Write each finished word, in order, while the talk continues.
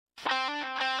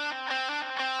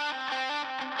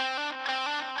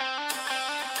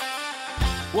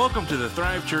Welcome to the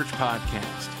Thrive Church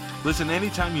Podcast. Listen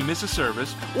anytime you miss a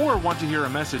service or want to hear a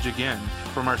message again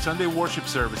from our Sunday worship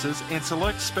services and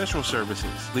select special services.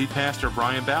 Lead Pastor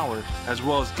Brian Bauer, as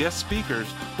well as guest speakers,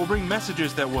 will bring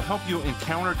messages that will help you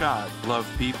encounter God,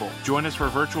 love people. Join us for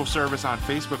a virtual service on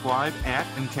Facebook Live at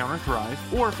Encounter Thrive,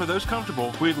 or for those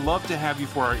comfortable, we'd love to have you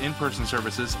for our in-person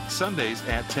services Sundays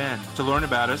at 10. To learn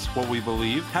about us, what we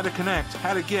believe, how to connect,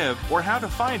 how to give, or how to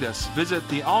find us, visit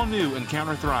the all-new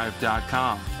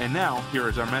EncounterThrive.com. And now, here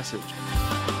is our message.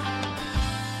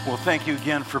 Well, thank you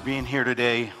again for being here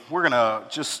today. We're going to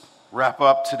just wrap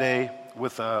up today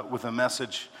with a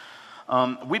message.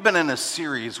 We've been in a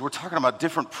series. We're talking about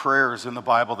different prayers in the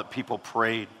Bible that people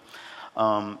prayed.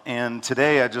 And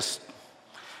today I just,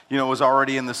 was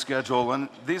already in the schedule. And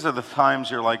these are the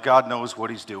times you're like, God knows what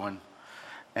he's doing.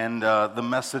 And the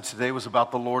message today was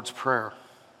about the Lord's Prayer.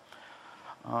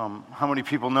 How many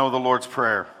people know the Lord's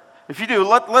Prayer? If you do,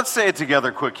 let's say it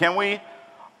together quick. Can we?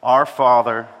 Our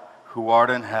Father, who art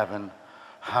in heaven,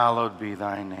 hallowed be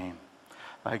thy name.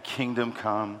 Thy kingdom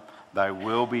come, thy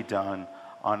will be done,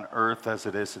 on earth as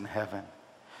it is in heaven.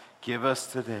 Give us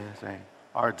today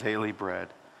our daily bread,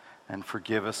 and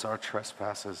forgive us our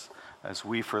trespasses, as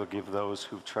we forgive those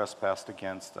who've trespassed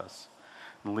against us.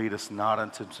 And lead us not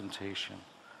into temptation,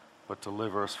 but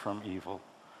deliver us from evil.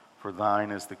 For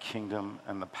thine is the kingdom,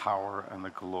 and the power, and the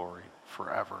glory,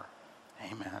 forever.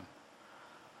 Amen.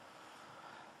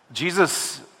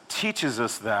 Jesus teaches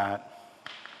us that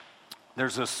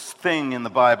there's this thing in the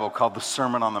Bible called the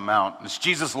Sermon on the Mount. It's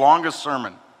Jesus' longest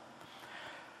sermon.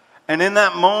 And in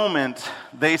that moment,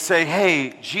 they say,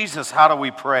 hey, Jesus, how do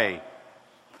we pray?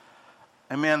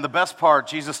 And man, the best part,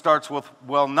 Jesus starts with,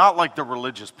 well, not like the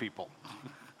religious people.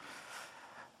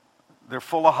 They're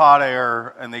full of hot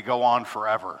air and they go on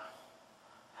forever.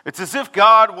 It's as if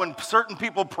God, when certain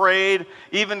people prayed,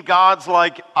 even God's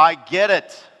like, I get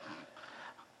it.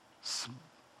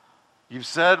 You've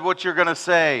said what you're going to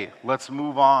say. Let's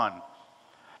move on.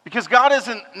 Because God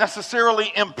isn't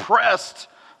necessarily impressed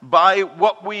by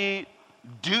what we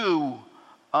do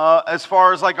as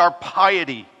far as like our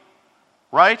piety,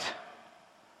 right?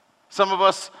 Some of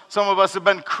us have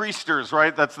been Creasters,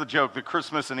 right? That's the joke, the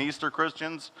Christmas and Easter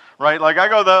Christians, right? Like I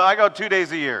go 2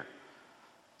 days a year,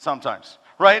 sometimes,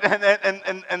 right? And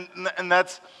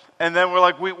then we're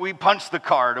like we punch the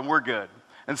card and we're good.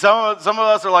 And some of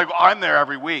us are like, well, I'm there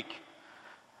every week.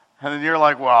 And then you're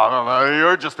like, well,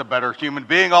 you're just a better human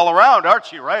being all around,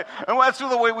 aren't you, right? And that's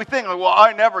the way we think. Like, well,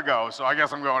 I never go, so I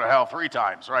guess I'm going to hell 3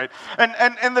 times, right?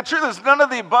 And the truth is, none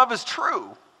of the above is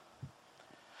true.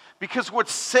 Because what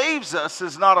saves us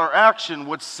is not our action.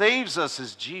 What saves us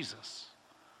is Jesus.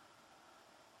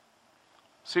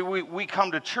 See, we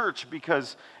come to church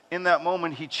because in that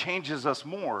moment, he changes us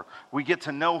more. We get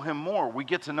to know him more. We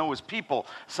get to know his people.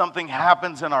 Something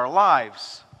happens in our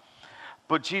lives.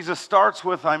 But Jesus starts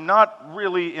with, I'm not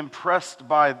really impressed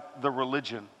by the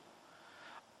religion.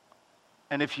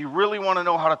 And if you really want to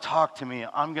know how to talk to me,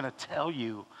 I'm going to tell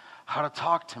you how to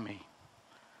talk to me.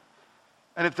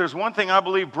 And if there's one thing I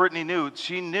believe Brittany knew,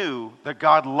 she knew that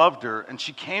God loved her, and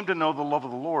she came to know the love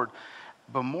of the Lord.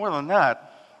 But more than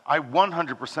that, I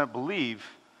 100% believe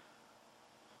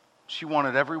she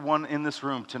wanted everyone in this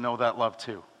room to know that love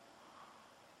too.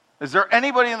 Is there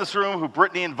anybody in this room who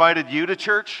Brittany invited you to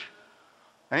church?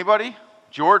 Anybody?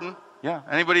 Jordan? Yeah.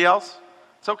 Anybody else?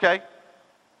 It's okay.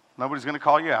 Nobody's going to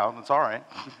call you out. That's all right.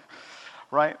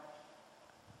 Right?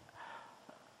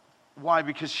 Why?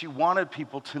 Because she wanted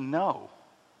people to know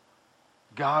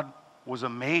God was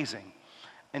amazing.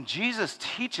 And Jesus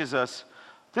teaches us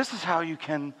this is how you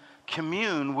can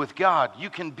commune with God. You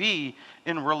can be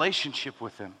in relationship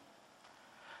with him.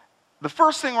 The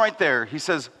first thing right there, he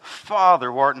says, Father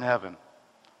who art in heaven.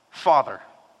 Father.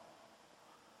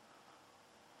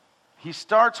 He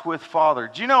starts with Father.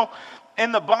 Do you know,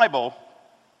 in the Bible,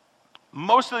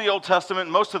 most of the Old Testament,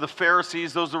 most of the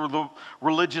Pharisees, those were the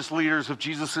religious leaders of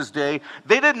Jesus' day,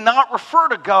 they did not refer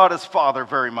to God as Father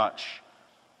very much.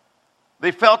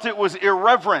 They felt it was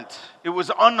irreverent. It was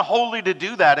unholy to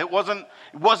do that. It wasn't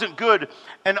good.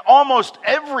 And almost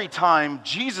every time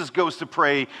Jesus goes to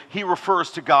pray, he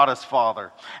refers to God as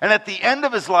Father. And at the end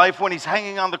of his life, when he's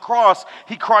hanging on the cross,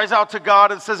 he cries out to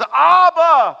God and says,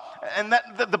 Abba! And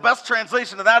the best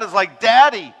translation of that is like,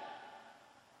 Daddy.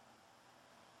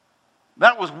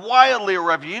 That was wildly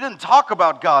irreverent. You didn't talk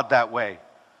about God that way.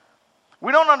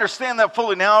 We don't understand that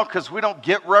fully now because we don't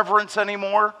get reverence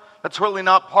anymore. That's really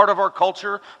not part of our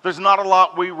culture. There's not a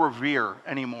lot we revere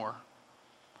anymore.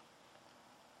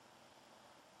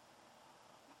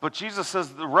 But Jesus says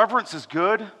the reverence is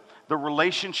good, the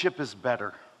relationship is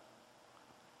better.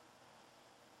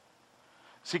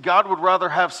 See, God would rather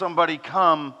have somebody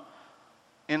come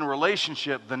in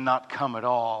relationship than not come at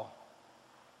all.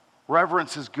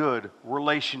 Reverence is good.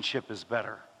 Relationship is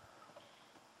better.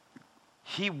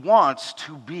 He wants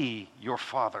to be your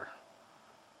Father.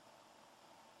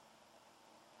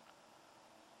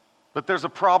 But there's a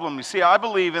problem. You see, I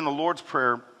believe in the Lord's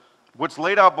Prayer, what's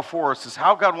laid out before us is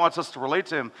how God wants us to relate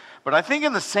to Him. But I think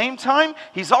in the same time,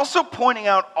 He's also pointing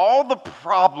out all the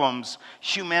problems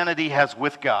humanity has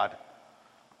with God.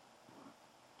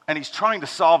 And He's trying to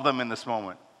solve them in this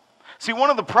moment. See, one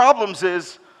of the problems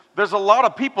is there's a lot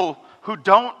of people who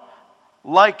don't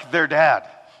like their dad,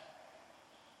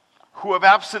 who have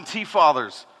absentee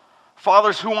fathers,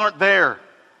 fathers who aren't there,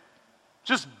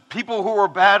 just people who are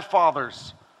bad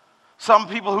fathers, some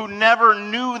people who never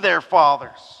knew their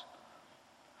fathers.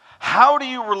 How do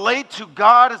you relate to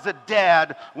God as a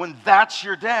dad when that's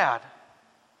your dad?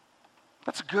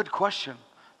 That's a good question.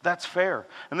 That's fair.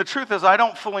 And the truth is, I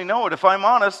don't fully know it. If I'm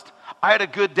honest, I had a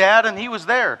good dad and he was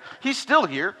there. He's still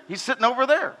here. He's sitting over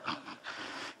there.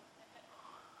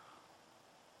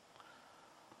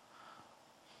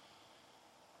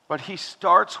 But he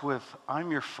starts with,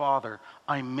 I'm your father.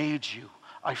 I made you.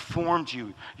 I formed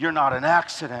you. You're not an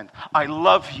accident. I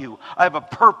love you. I have a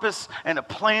purpose and a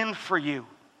plan for you.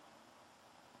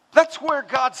 That's where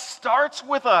God starts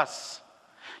with us.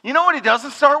 You know what he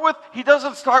doesn't start with? He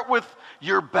doesn't start with,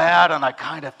 you're bad and I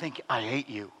kind of think I hate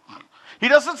you. He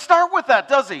doesn't start with that,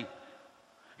 does he?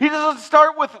 He doesn't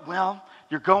start with, well,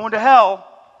 you're going to hell.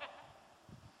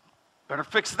 Better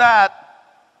fix that.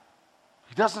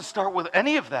 He doesn't start with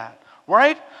any of that,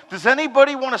 right? Does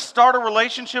anybody want to start a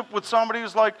relationship with somebody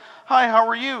who's like, hi, how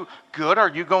are you? Good, are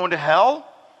you going to hell?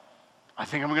 I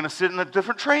think I'm going to sit in a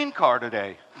different train car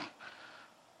today.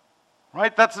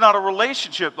 Right? That's not a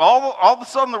relationship. All of a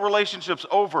sudden the relationship's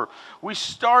over.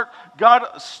 God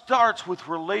starts with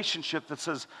relationship that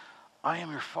says, I am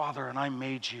your father and I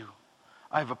made you.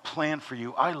 I have a plan for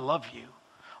you. I love you.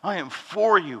 I am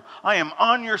for you. I am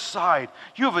on your side.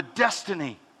 You have a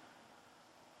destiny.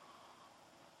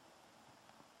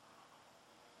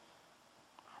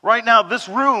 Right now, this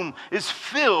room is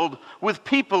filled with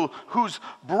people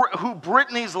who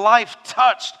Brittany's life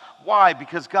touched. Why?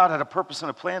 Because God had a purpose and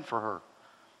a plan for her.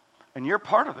 And you're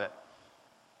part of it.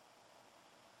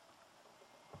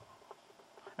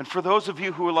 And for those of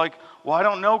you who are like, well, I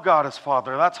don't know God as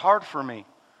Father. That's hard for me.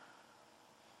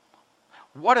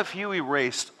 What if you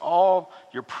erased all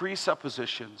your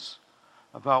presuppositions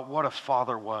about what a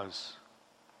father was?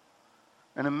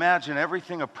 And imagine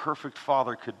everything a perfect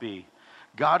father could be.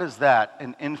 God is that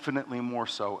and infinitely more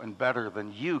so and better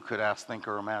than you could ask, think,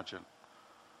 or imagine.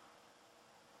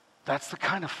 That's the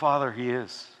kind of father he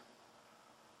is.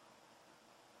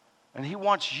 And he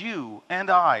wants you and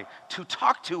I to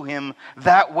talk to him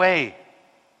that way.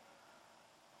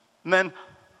 And then,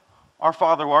 our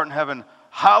Father who art in heaven,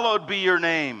 hallowed be your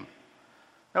name.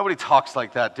 Nobody talks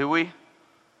like that, do we?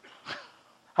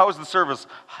 How was the service?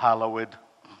 Hallowed.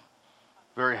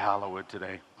 Very hallowed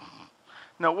today.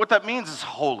 No, what that means is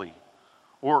holy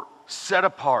or set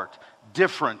apart,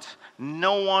 different,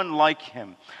 no one like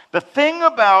him. The thing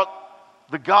about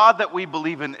the God that we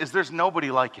believe in is there's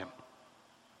nobody like him.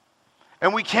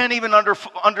 And we can't even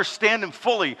understand him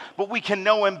fully, but we can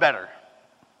know him better.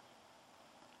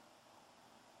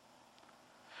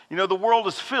 You know, the world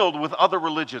is filled with other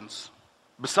religions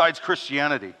besides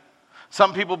Christianity.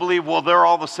 Some people believe, well, they're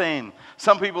all the same.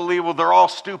 Some people believe, well, they're all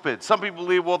stupid. Some people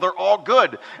believe, well, they're all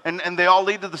good, and they all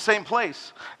lead to the same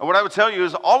place. And what I would tell you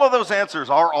is all of those answers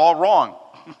are all wrong.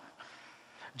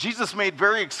 Jesus made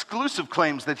very exclusive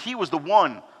claims that he was the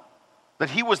one, that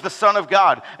he was the Son of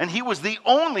God, and he was the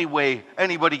only way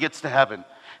anybody gets to heaven.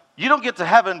 You don't get to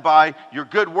heaven by your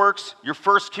good works, your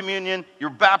first communion, your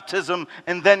baptism,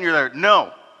 and then you're there.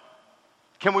 No.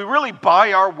 Can we really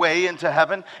buy our way into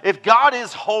heaven? If God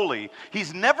is holy,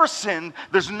 he's never sinned,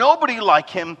 there's nobody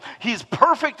like him, he's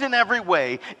perfect in every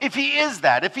way. If he is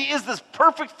that, if he is this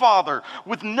perfect Father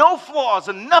with no flaws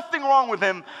and nothing wrong with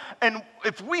him, and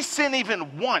if we sin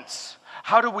even once,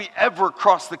 how do we ever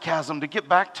cross the chasm to get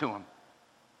back to him?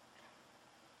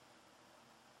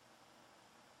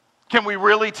 Can we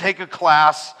really take a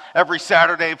class every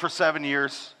Saturday for 7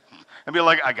 years and be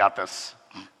like, I got this?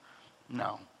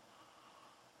 No.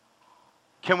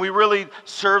 Can we really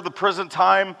serve the prison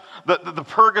time, the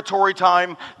purgatory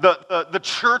time, the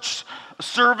church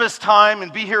service time,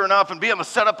 and be here enough and be on the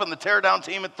setup and the tear down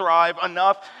team at Thrive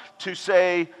enough to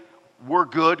say, we're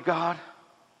good, God?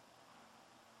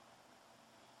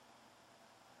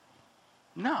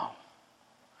 No.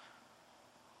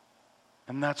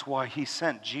 And that's why he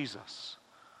sent Jesus.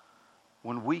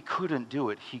 When we couldn't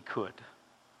do it, he could.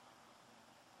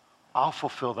 I'll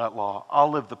fulfill that law. I'll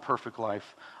live the perfect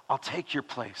life. I'll take your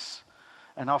place,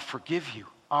 and I'll forgive you.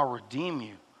 I'll redeem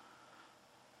you.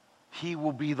 He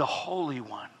will be the Holy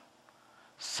One,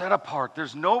 set apart.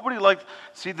 There's nobody like...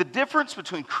 See, the difference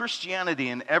between Christianity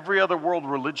and every other world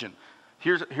religion,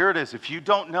 here it is. If you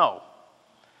don't know,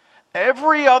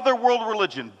 every other world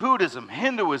religion, Buddhism,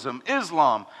 Hinduism,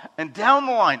 Islam, and down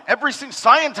the line,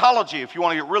 Scientology, if you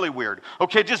want to get really weird,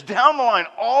 okay, just down the line,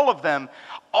 all of them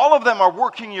are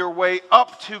working your way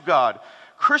up to God.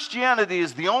 Christianity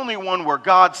is the only one where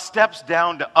God steps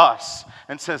down to us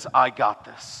and says, I got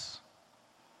this.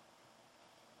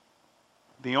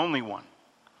 The only one.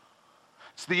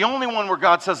 It's the only one where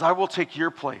God says, I will take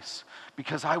your place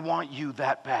because I want you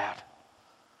that bad.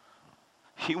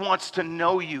 He wants to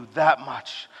know you that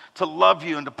much, to love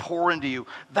you and to pour into you.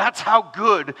 That's how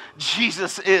good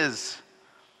Jesus is.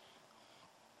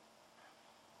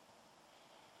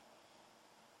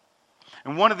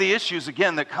 And one of the issues,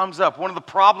 again, that comes up, one of the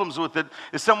problems with it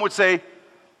is some would say,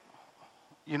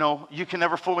 you can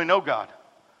never fully know God.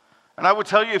 And I would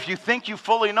tell you, if you think you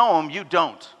fully know Him, you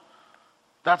don't.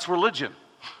 That's religion.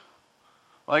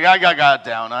 Like, I got God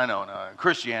down, I know.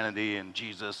 Christianity and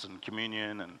Jesus and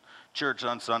communion and church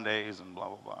on Sundays and blah,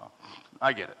 blah, blah.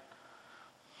 I get it.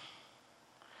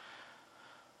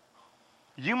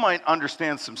 You might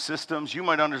understand some systems, you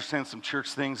might understand some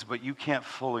church things, but you can't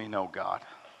fully know God.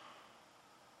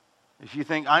 If you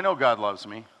think, I know God loves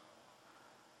me,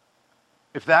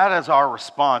 if that is our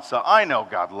response to, I know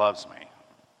God loves me,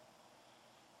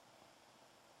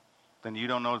 then you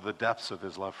don't know the depths of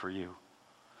His love for you.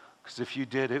 Because if you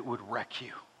did, it would wreck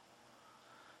you.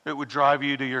 It would drive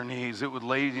you to your knees. It would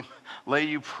lay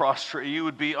you prostrate. You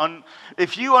would be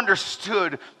if you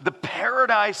understood the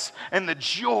paradise and the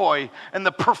joy and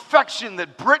the perfection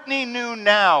that Brittany knew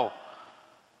now,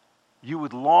 you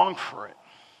would long for it.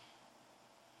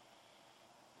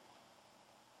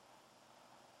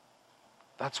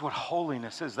 That's what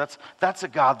holiness is. That's a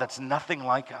God that's nothing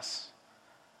like us.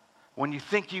 When you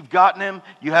think you've gotten Him,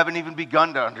 you haven't even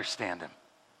begun to understand Him.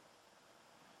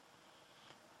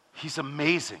 He's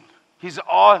amazing. He's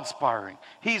awe-inspiring.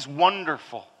 He's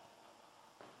wonderful.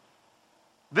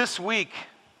 This week,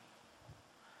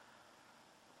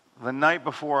 the night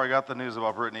before I got the news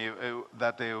about Brittany,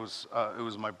 that day it was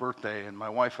my birthday, and my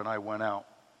wife and I went out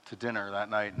to dinner that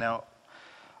night. Now,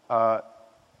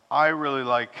 I really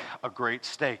like a great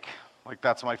steak. Like,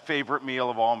 that's my favorite meal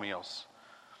of all meals.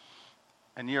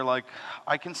 And you're like,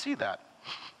 I can see that.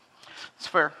 It's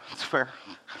fair.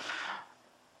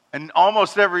 And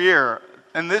almost every year,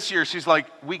 and this year she's like,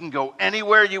 we can go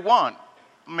anywhere you want.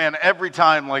 Man, every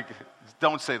time, like,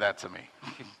 don't say that to me.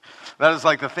 That is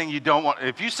like the thing you don't want.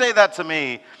 If you say that to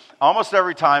me, almost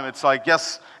every time it's like,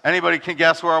 guess, anybody can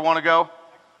guess where I want to go?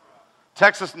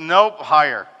 Texas, nope,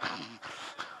 higher.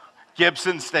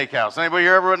 Gibson's Steakhouse. Anybody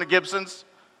here ever went to Gibson's?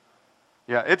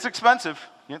 Yeah, it's expensive.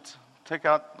 Take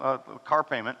out a car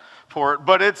payment for it,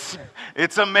 but it's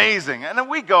amazing. And then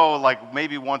we go like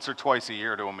maybe once or twice a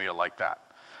year to a meal like that.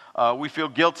 We feel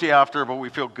guilty after, but we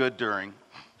feel good during.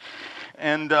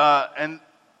 And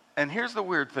here's the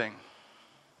weird thing.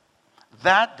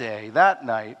 That day, that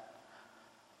night,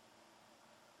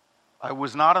 I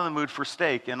was not in the mood for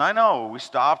steak. And I know, we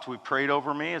stopped, we prayed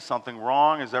over me. Is something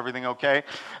wrong? Is everything okay?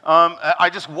 I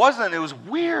just wasn't. It was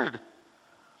weird.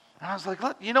 And I was like,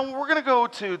 we're going to go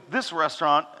to this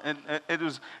restaurant, and it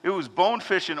was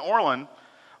Bonefish in Orland,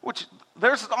 which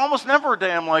there's almost never a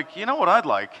day I'm like, you know what I'd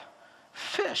like?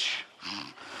 Fish.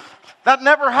 That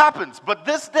never happens. But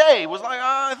this day was like,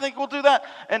 I think we'll do that.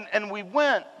 And we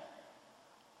went.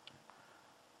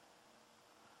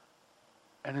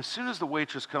 And as soon as the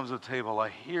waitress comes to the table, I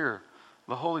hear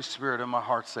the Holy Spirit in my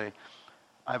heart say,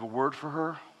 I have a word for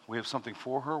her. We have something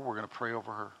for her. We're going to pray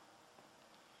over her.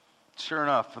 Sure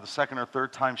enough, for the second or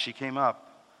third time she came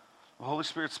up, the Holy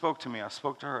Spirit spoke to me. I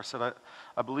spoke to her. I said,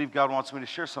 I believe God wants me to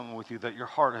share something with you, that your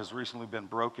heart has recently been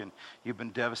broken. You've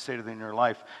been devastated in your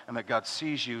life, and that God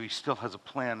sees you. He still has a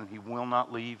plan, and He will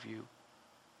not leave you.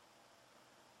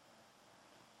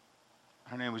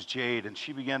 Her name was Jade, and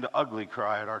she began to ugly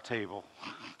cry at our table.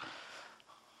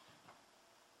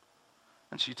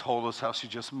 And she told us how she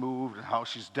just moved and how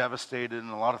she's devastated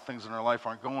and a lot of things in her life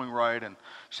aren't going right, and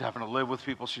she's having to live with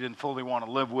people she didn't fully want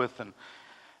to live with. And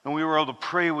we were able to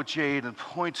pray with Jade and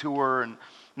point to her. And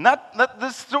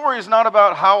this story is not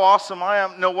about how awesome I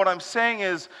am. No, what I'm saying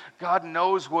is God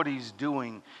knows what He's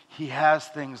doing. He has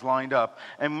things lined up.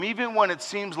 And even when it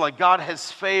seems like God has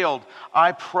failed,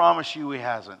 I promise you He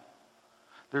hasn't.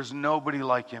 There's nobody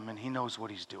like Him, and He knows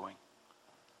what He's doing.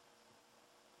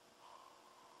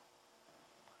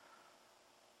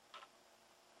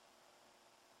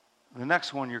 The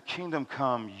next one, your kingdom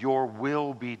come, your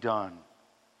will be done.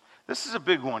 This is a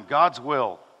big one, God's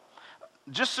will.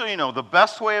 Just so you know, the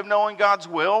best way of knowing God's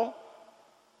will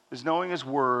is knowing His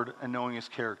Word and knowing His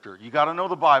character. You got to know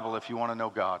the Bible if you want to know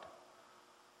God.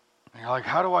 And you're like,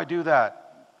 how do I do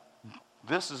that?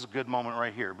 This is a good moment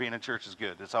right here. Being in church is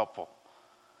good. It's helpful.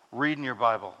 Reading your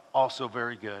Bible, also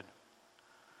very good.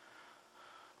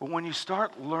 But when you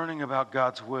start learning about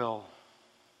God's will,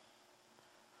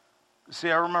 see,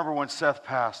 I remember when Seth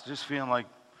passed, just feeling like,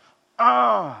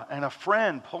 and a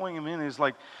friend pulling him in. He's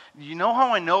like, you know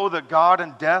how I know that God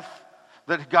and death,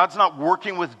 that God's not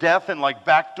working with death in like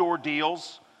backdoor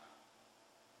deals?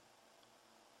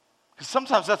 Because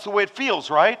sometimes that's the way it feels,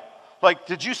 right? Like,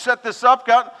 did you set this up,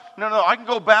 God? No, I can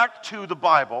go back to the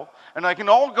Bible, and I can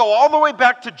go all the way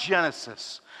back to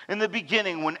Genesis. In the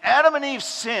beginning, when Adam and Eve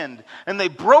sinned, and they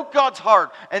broke God's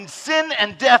heart, and sin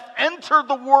and death entered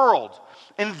the world,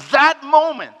 in that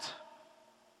moment,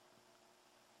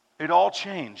 it all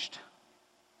changed.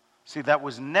 See, that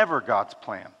was never God's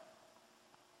plan.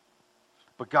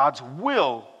 But God's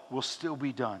will still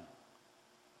be done.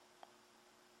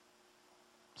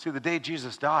 See, the day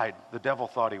Jesus died, the devil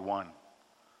thought he won.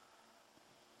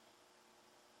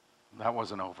 That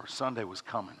wasn't over. Sunday was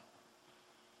coming.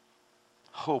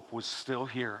 Hope was still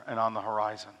here and on the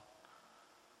horizon.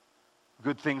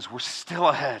 Good things were still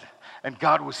ahead, and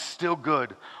God was still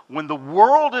good when the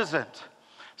world isn't.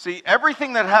 See,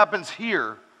 everything that happens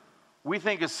here, we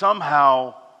think is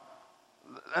somehow,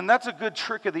 and that's a good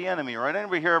trick of the enemy, right?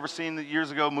 Anybody here ever seen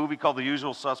years ago a movie called The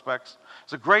Usual Suspects?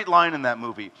 It's a great line in that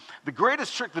movie. The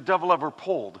greatest trick the devil ever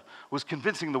pulled was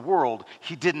convincing the world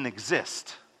he didn't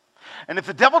exist. And if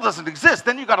the devil doesn't exist,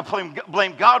 then you got to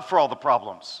blame God for all the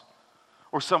problems,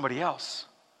 or somebody else.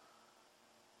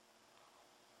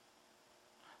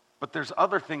 But there's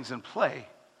other things in play.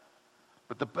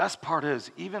 But the best part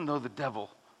is, even though the devil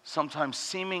sometimes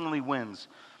seemingly wins,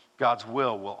 God's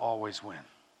will always win.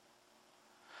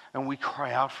 And we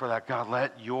cry out for that. God,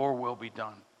 let your will be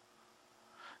done.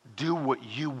 Do what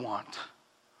you want.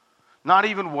 Not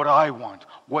even what I want,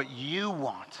 what you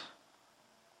want.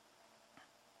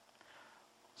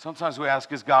 Sometimes we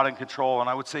ask, is God in control? And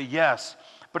I would say yes.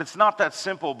 But it's not that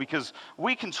simple, because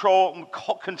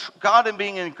God in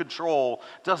being in control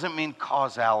doesn't mean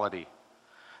causality.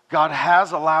 God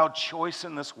has allowed choice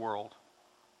in this world.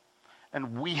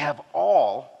 And we have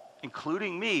all,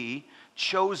 including me,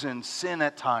 chosen sin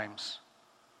at times.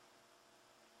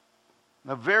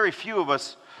 Now, very few of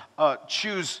us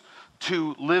choose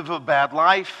to live a bad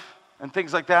life and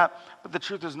things like that. But the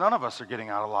truth is, none of us are getting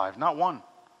out alive. Not one.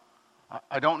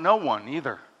 I don't know one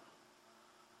either.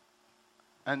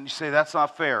 And you say, that's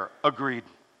not fair. Agreed.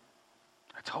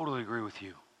 I totally agree with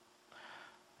you.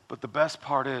 But the best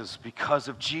part is, because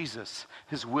of Jesus,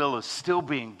 His will is still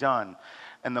being done.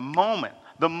 And the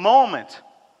moment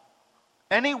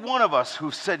any one of us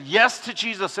who said yes to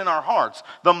Jesus in our hearts,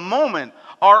 the moment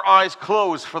our eyes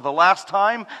close for the last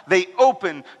time, they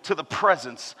open to the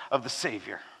presence of the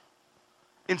Savior.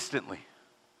 Instantly.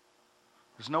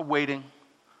 There's no waiting.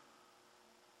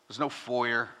 There's no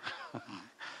foyer.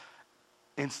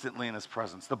 Instantly in His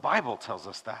presence. The Bible tells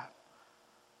us that.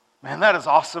 Man, that is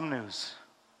awesome news.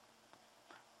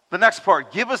 The next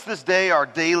part, give us this day our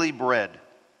daily bread.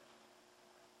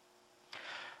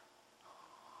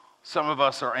 Some of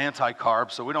us are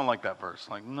anti-carb, so we don't like that verse.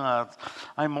 Like, no,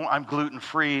 I'm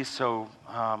gluten-free, so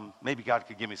maybe God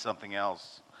could give me something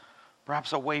else.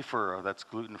 Perhaps a wafer that's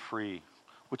gluten-free,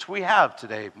 which we have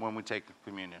today when we take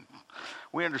communion.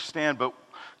 We understand, but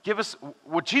give us,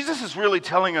 what Jesus is really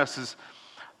telling us is,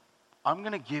 I'm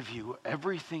going to give you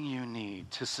everything you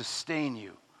need to sustain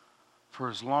you for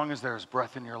as long as there's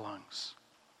breath in your lungs.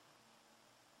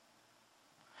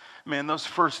 Man, those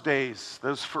first days,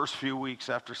 those first few weeks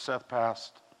after Seth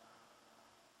passed,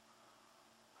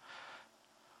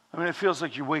 I mean, it feels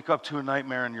like you wake up to a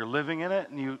nightmare and you're living in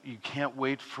it, and you can't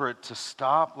wait for it to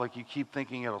stop. Like, you keep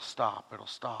thinking it'll stop, it'll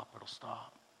stop, it'll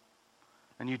stop.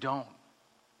 And you don't.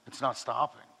 It's not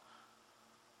stopping.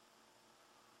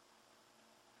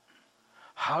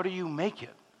 How do you make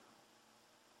it?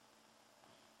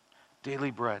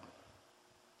 Daily bread.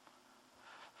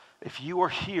 If you are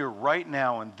here right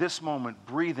now in this moment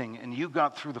breathing, and you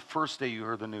got through the first day you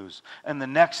heard the news, and the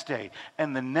next day,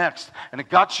 and the next, and it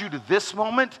got you to this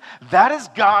moment, that is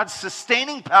God's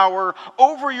sustaining power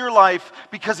over your life,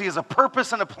 because He has a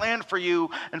purpose and a plan for you,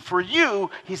 and for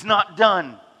you, He's not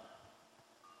done.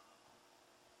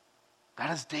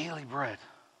 That is daily bread.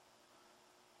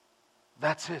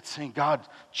 That's it, saying, God,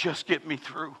 just get me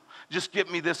through. Just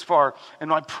get me this far.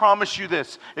 And I promise you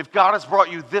this, if God has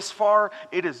brought you this far,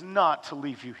 it is not to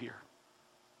leave you here.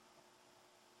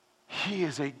 He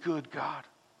is a good God.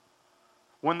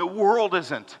 When the world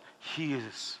isn't, He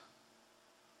is.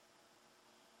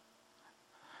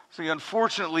 See,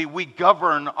 unfortunately, we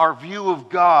govern our view of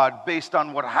God based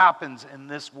on what happens in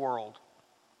this world.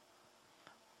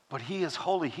 But He is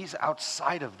holy. He's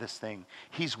outside of this thing.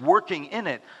 He's working in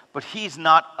it, but He's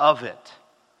not of it.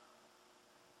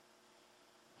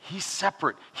 He's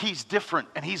separate. He's different,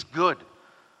 and He's good.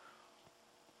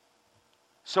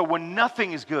 So when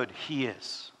nothing is good, He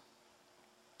is.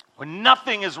 When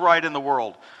nothing is right in the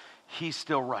world, He's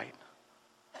still right.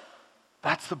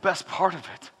 That's the best part of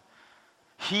it.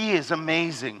 He is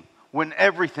amazing when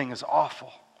everything is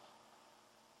awful.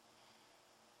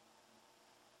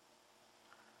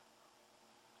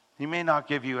 He may not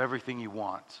give you everything you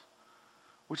want,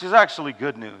 which is actually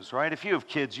good news, right? If you have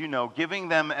kids, you know giving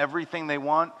them everything they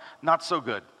want, not so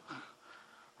good,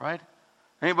 right?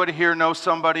 Anybody here know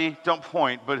somebody, don't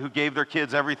point, but who gave their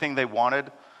kids everything they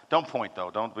wanted? Don't point, though.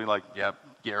 Don't be like, yep,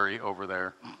 Gary over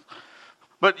there.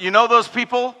 But you know those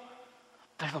people?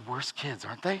 They're the worst kids,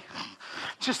 aren't they?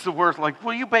 Just the worst. Like,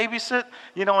 will you babysit?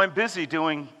 You know, I'm busy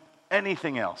doing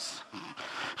anything else.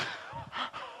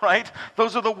 Right?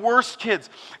 Those are the worst kids.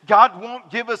 God won't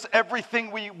give us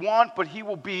everything we want, but He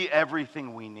will be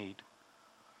everything we need.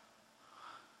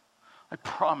 I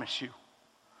promise you.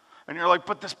 And you're like,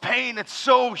 but this pain, it's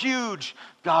so huge.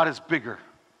 God is bigger.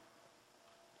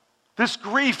 This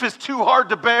grief is too hard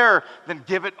to bear. Then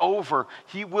give it over.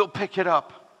 He will pick it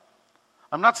up.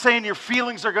 I'm not saying your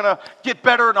feelings are going to get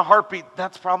better in a heartbeat.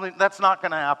 That's not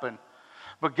going to happen.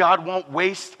 But God won't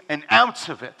waste an ounce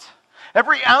of it.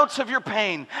 Every ounce of your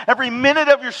pain, every minute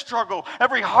of your struggle,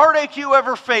 every heartache you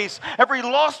ever face, every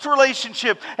lost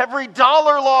relationship, every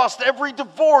dollar lost, every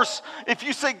divorce, if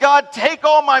you say, God, take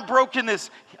all my brokenness,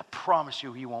 I promise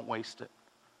you He won't waste it.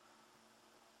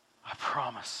 I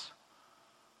promise.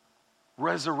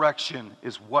 Resurrection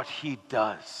is what He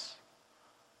does.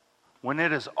 When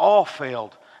it has all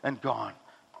failed and gone,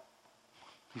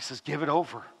 He says, give it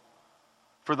over.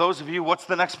 For those of you, what's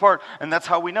the next part? And that's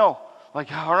how we know. Like,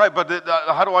 all right, but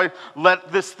how do I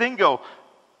let this thing go?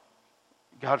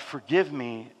 God, forgive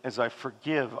me as I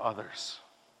forgive others.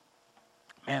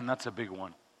 Man, that's a big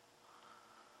one.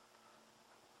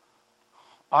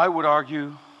 I would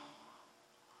argue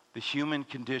the human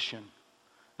condition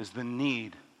is the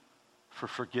need for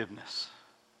forgiveness.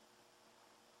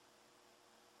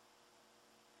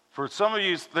 For some of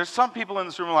you, there's some people in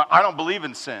this room who are like, I don't believe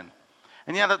in sin.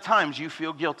 And yet at times you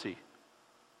feel guilty.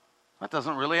 That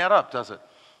doesn't really add up, does it?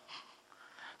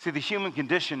 See, the human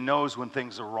condition knows when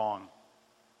things are wrong.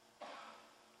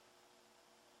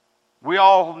 We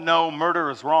all know murder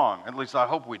is wrong. At least I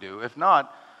hope we do. If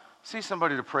not, see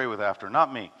somebody to pray with after,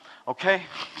 not me. Okay?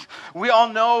 We all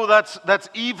know that's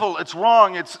evil, it's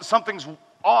wrong, something's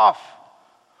off.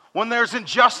 When there's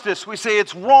injustice, we say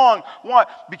it's wrong. Why?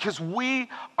 Because we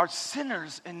are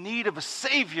sinners in need of a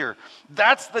Savior.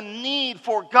 That's the need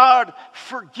for God.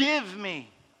 Forgive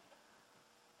me.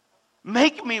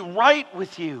 Make me right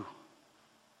with you.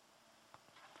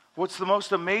 What's the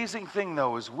most amazing thing,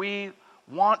 though, is we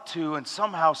want to and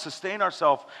somehow sustain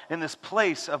ourselves in this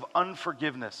place of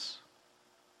unforgiveness.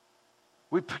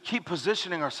 We keep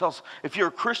positioning ourselves. If you're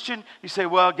a Christian, you say,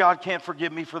 well, God can't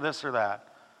forgive me for this or that.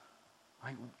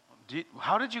 Like,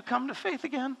 how did you come to faith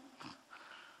again?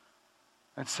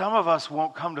 And some of us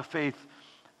won't come to faith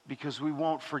because we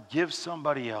won't forgive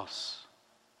somebody else.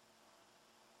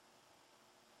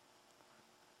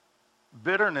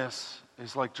 Bitterness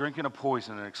is like drinking a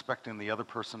poison and expecting the other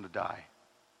person to die.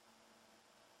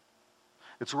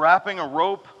 It's wrapping a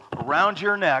rope around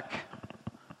your neck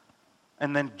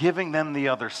and then giving them the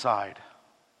other side.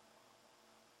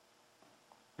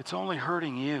 It's only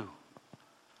hurting you.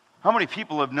 How many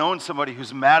people have known somebody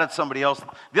who's mad at somebody else?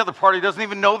 The other party doesn't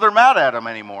even know they're mad at them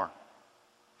anymore.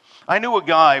 I knew a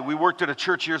guy, we worked at a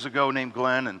church years ago named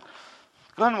Glenn, and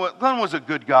Glenn was a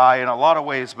good guy in a lot of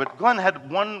ways, but Glenn had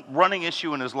one running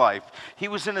issue in his life. He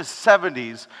was in his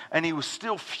 70s, and he was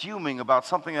still fuming about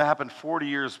something that happened 40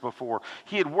 years before.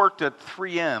 He had worked at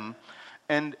 3M,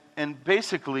 and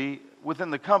basically,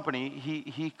 within the company,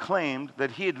 he claimed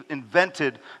that he had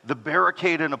invented the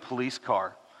barricade in a police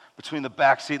car between the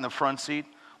back seat and the front seat,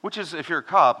 which is, if you're a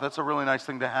cop, that's a really nice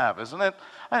thing to have, isn't it?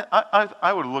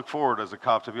 I would look forward as a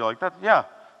cop to be like that. Yeah,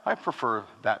 I prefer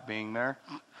that being there.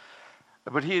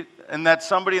 But that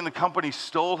somebody in the company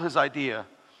stole his idea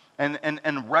and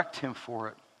wrecked him for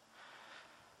it.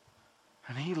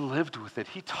 And he lived with it.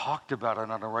 He talked about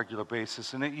it on a regular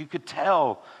basis. And you could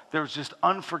tell there was just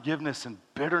unforgiveness and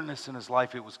bitterness in his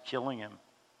life. It was killing him.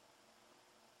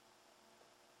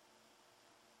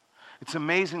 It's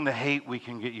amazing the hate we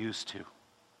can get used to.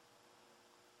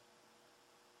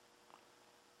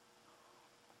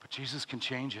 Jesus can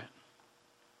change it.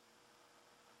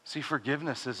 See,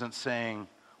 forgiveness isn't saying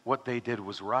what they did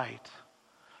was right.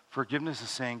 Forgiveness is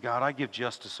saying, God, I give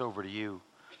justice over to you.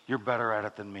 You're better at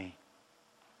it than me.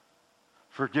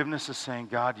 Forgiveness is saying,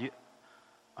 God,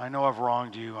 I know I've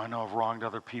wronged you. I know I've wronged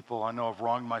other people. I know I've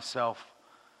wronged myself.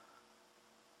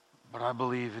 But I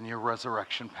believe in your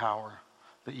resurrection power,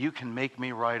 that you can make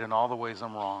me right in all the ways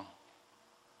I'm wrong.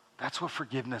 That's what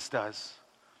forgiveness does.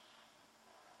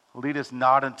 Lead us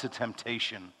not into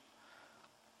temptation,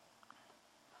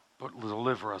 but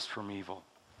deliver us from evil.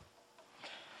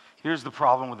 Here's the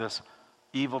problem with this.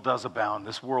 Evil does abound.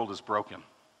 This world is broken.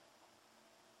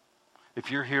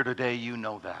 If you're here today, you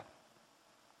know that.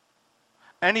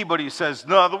 Anybody who says,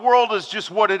 no, the world is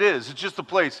just what it is. It's just a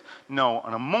place. No,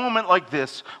 in a moment like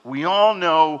this, we all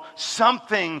know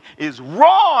something is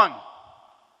wrong.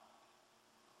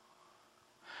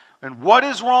 And what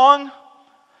is wrong?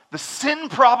 The sin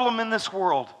problem in this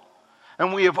world.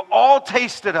 And we have all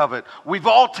tasted of it. We've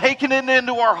all taken it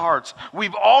into our hearts.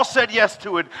 We've all said yes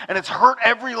to it. And it's hurt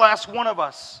every last one of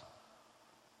us.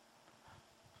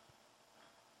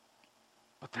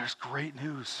 But there's great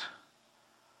news.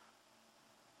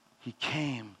 He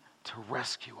came to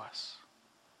rescue us.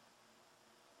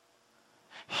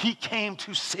 He came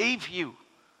to save you.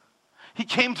 He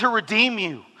came to redeem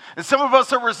you. And some of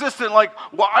us are resistant, like,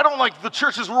 well, I don't like the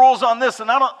church's rules on this,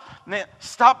 and I don't. Man,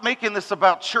 stop making this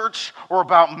about church or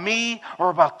about me or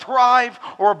about Thrive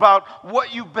or about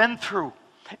what you've been through.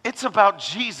 It's about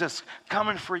Jesus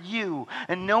coming for you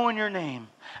and knowing your name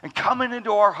and coming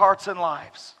into our hearts and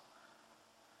lives.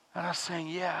 And us saying,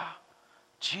 yeah,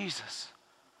 Jesus,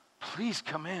 please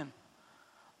come in.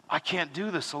 I can't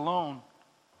do this alone.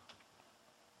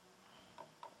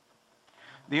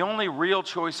 The only real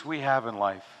choice we have in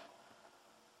life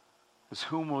is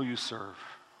whom will you serve?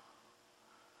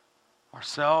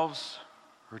 Ourselves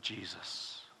or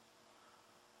Jesus?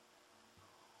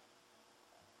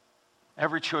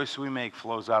 Every choice we make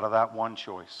flows out of that one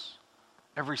choice.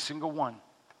 Every single one.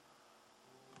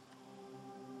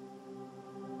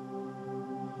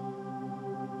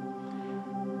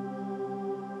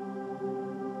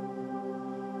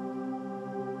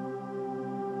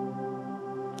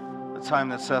 Time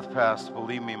that Seth passed,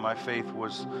 believe me, my faith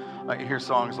was, I hear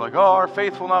songs like, oh, our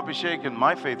faith will not be shaken.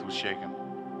 My faith was shaken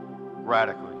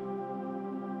radically.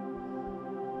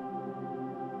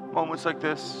 Moments like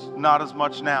this, not as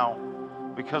much now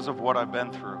because of what I've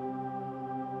been through.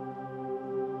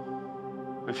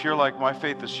 If you're like, my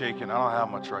faith is shaken, I don't have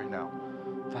much right now,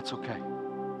 that's okay.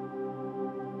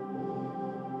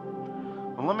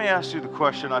 But let me ask you the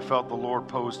question I felt the Lord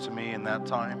posed to me in that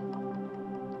time.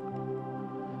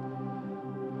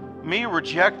 Me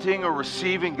rejecting or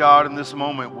receiving God in this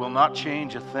moment will not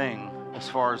change a thing as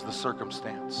far as the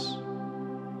circumstance.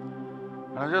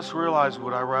 And I just realized,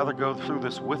 would I rather go through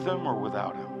this with Him or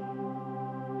without Him?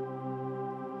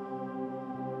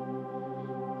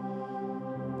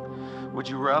 Would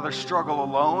you rather struggle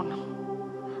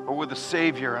alone or with a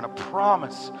Savior and a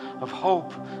promise of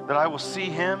hope that I will see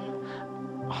Him?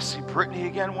 I'll see Brittany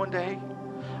again one day.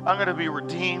 I'm going to be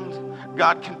redeemed.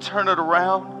 God can turn it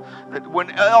around. That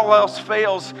when all else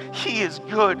fails, He is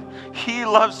good. He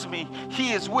loves me.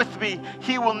 He is with me.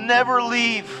 He will never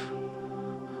leave.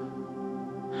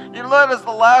 You know, that is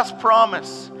the last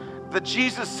promise that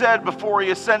Jesus said before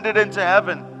He ascended into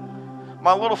heaven.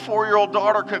 My little 4-year-old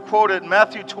daughter can quote it in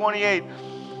Matthew 28.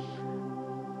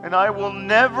 And I will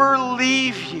never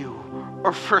leave you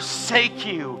or forsake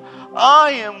you.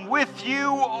 I am with you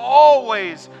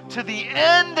always to the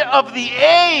end of the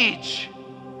age.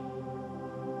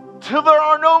 Till there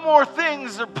are no more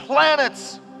things or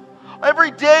planets.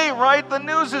 Every day, right? The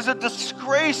news is a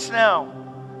disgrace now.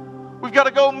 We've got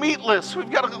to go meatless.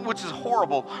 Which is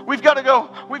horrible. We've got to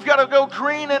go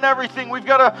green and everything. We've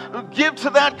got to give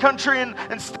to that country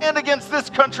and stand against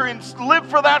this country and live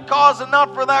for that cause and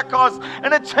not for that cause.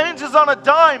 And it changes on a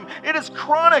dime. It is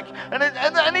chronic. And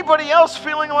anybody else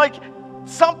feeling like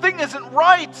something isn't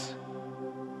right.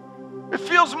 It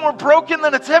feels more broken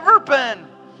than it's ever been.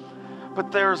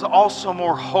 But there's also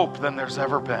more hope than there's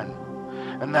ever been.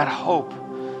 And that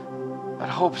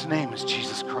hope's name is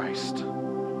Jesus Christ.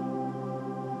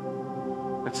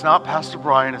 It's not Pastor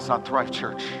Brian, it's not Thrive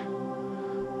Church.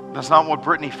 That's not what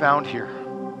Brittany found here.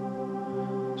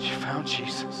 She found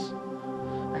Jesus.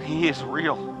 And He is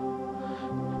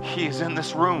real. He is in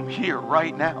this room here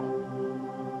right now.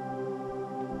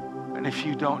 And if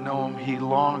you don't know Him, He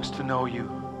longs to know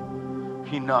you.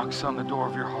 He knocks on the door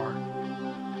of your heart.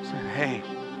 Saying, hey,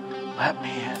 let me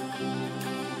in.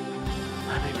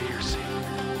 Let me be your Savior.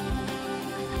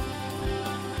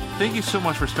 Thank you so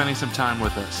much for spending some time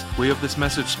with us. We hope this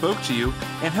message spoke to you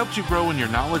and helped you grow in your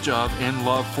knowledge of and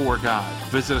love for God.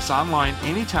 Visit us online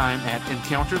anytime at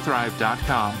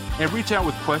EncounterThrive.com and reach out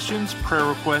with questions, prayer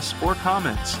requests, or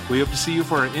comments. We hope to see you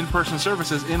for our in-person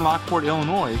services in Lockport,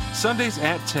 Illinois, Sundays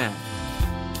at 10.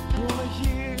 Wanna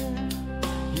hear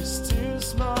your still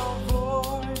small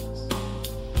voice.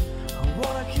 I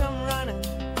wanna come running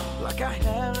like I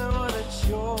have no other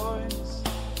choice.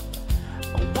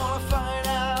 I wanna find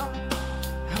out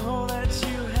all that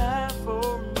you have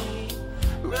for me.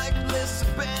 Reckless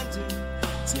abandon,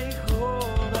 take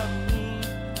hold of me.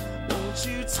 Won't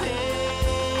you take